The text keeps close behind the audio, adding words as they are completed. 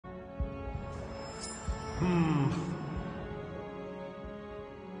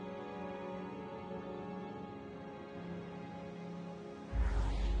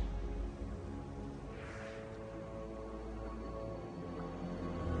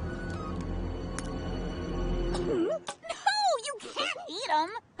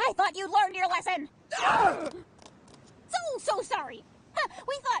I thought you'd learned your lesson. So sorry.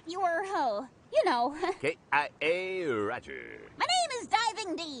 We thought you were, you know. K-I-A Roger. My name is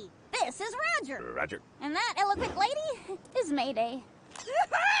Diving D. This is Roger. Roger. And that eloquent lady is Mayday.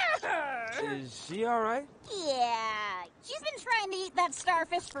 Is she all right? Yeah, she's been trying to eat that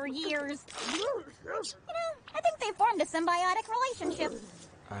starfish for years. You know, I think they formed a symbiotic relationship.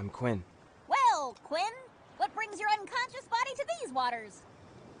 I'm Quinn. Well, Quinn, what brings your unconscious body to these waters?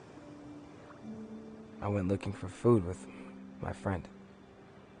 I went looking for food with my friend,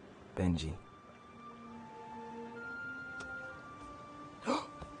 Benji.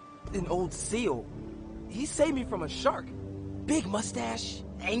 An old seal. He saved me from a shark. Big mustache,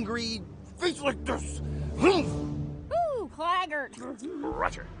 angry, face like this. Ooh, Claggart.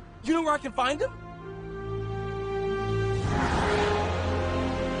 Roger. You know where I can find him?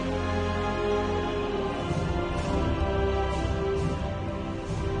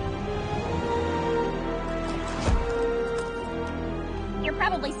 You're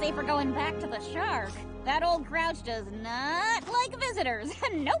probably safer going back to the shark. That old grouch does not like visitors.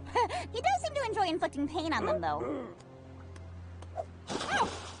 Nope. He does seem to enjoy inflicting pain on them, though. Oh,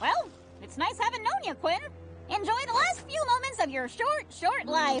 well, it's nice having known you, Quinn. Enjoy the last few moments of your short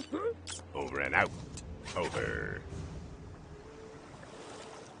life. Over and out. Over.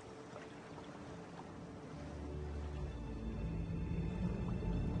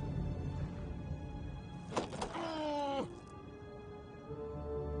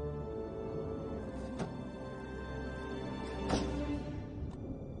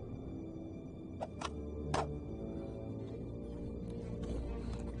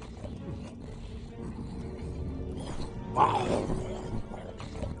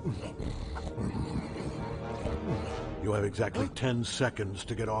 You have exactly 10 seconds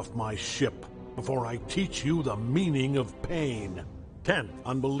to get off my ship before I teach you the meaning of pain. 10,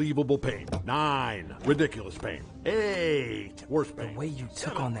 unbelievable pain. 9, ridiculous pain. 8, worse pain. The way you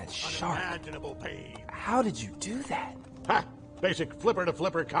took 7, on that shark. unimaginable pain. How did you do that? Ha! Basic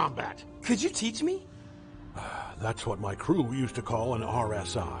flipper-to-flipper combat. Could you teach me? That's what my crew used to call an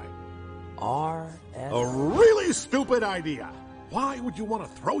RSI. R.S. A really stupid idea. Why would you want to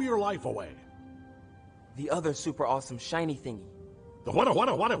throw your life away? The other super awesome shiny thingy. The what?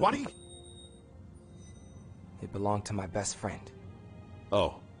 It belonged to my best friend.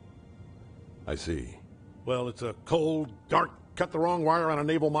 Oh. I see. Well, it's a cold, dark, cut the wrong wire on a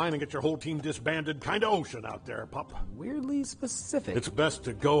naval mine and get your whole team disbanded kind of ocean out there, pup. Weirdly specific. It's best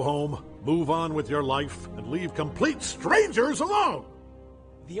to go home, move on with your life, and leave complete strangers alone!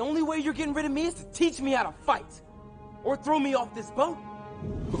 The only way you're getting rid of me is to teach me how to fight. Or throw me off this boat.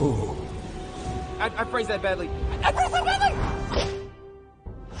 Ooh. I phrased that badly. I phrased that badly!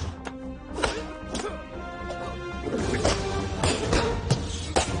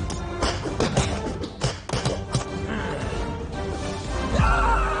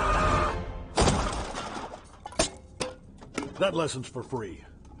 That lesson's for free.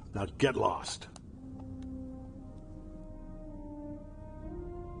 Now get lost.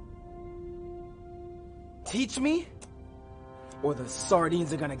 Teach me, or the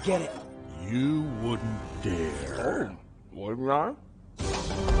sardines are gonna get it. You wouldn't dare. Wouldn't I?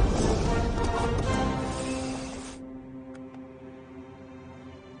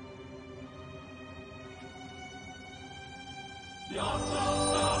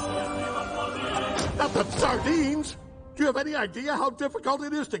 Not the sardines! Do you have any idea how difficult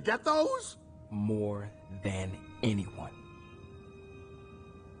it is to get those? More than anyone.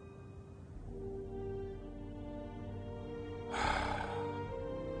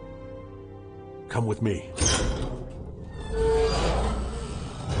 Come with me.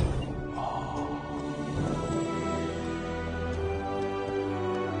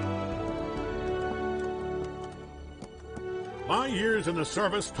 My years in the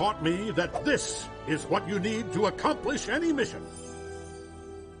service taught me that this is what you need to accomplish any mission.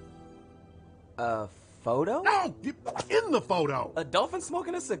 A photo? No! In the photo! A dolphin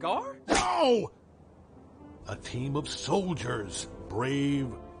smoking a cigar? No! A team of soldiers, brave,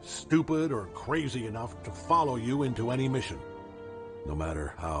 stupid, or crazy enough to follow you into any mission, no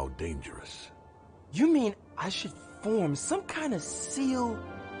matter how dangerous. You mean I should form some kind of SEAL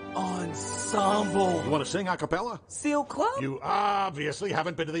ensemble? You want to sing a cappella? SEAL Club? You obviously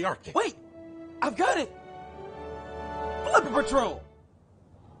haven't been to the Arctic. Wait! I've got it! Flipper Patrol!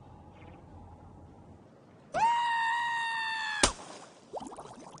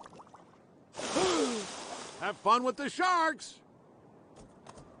 Have fun with the sharks!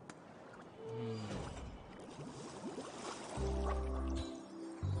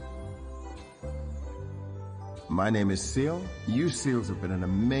 My name is Seal. You Seals have been an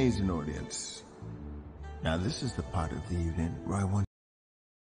amazing audience. Now this is the part of the evening where I want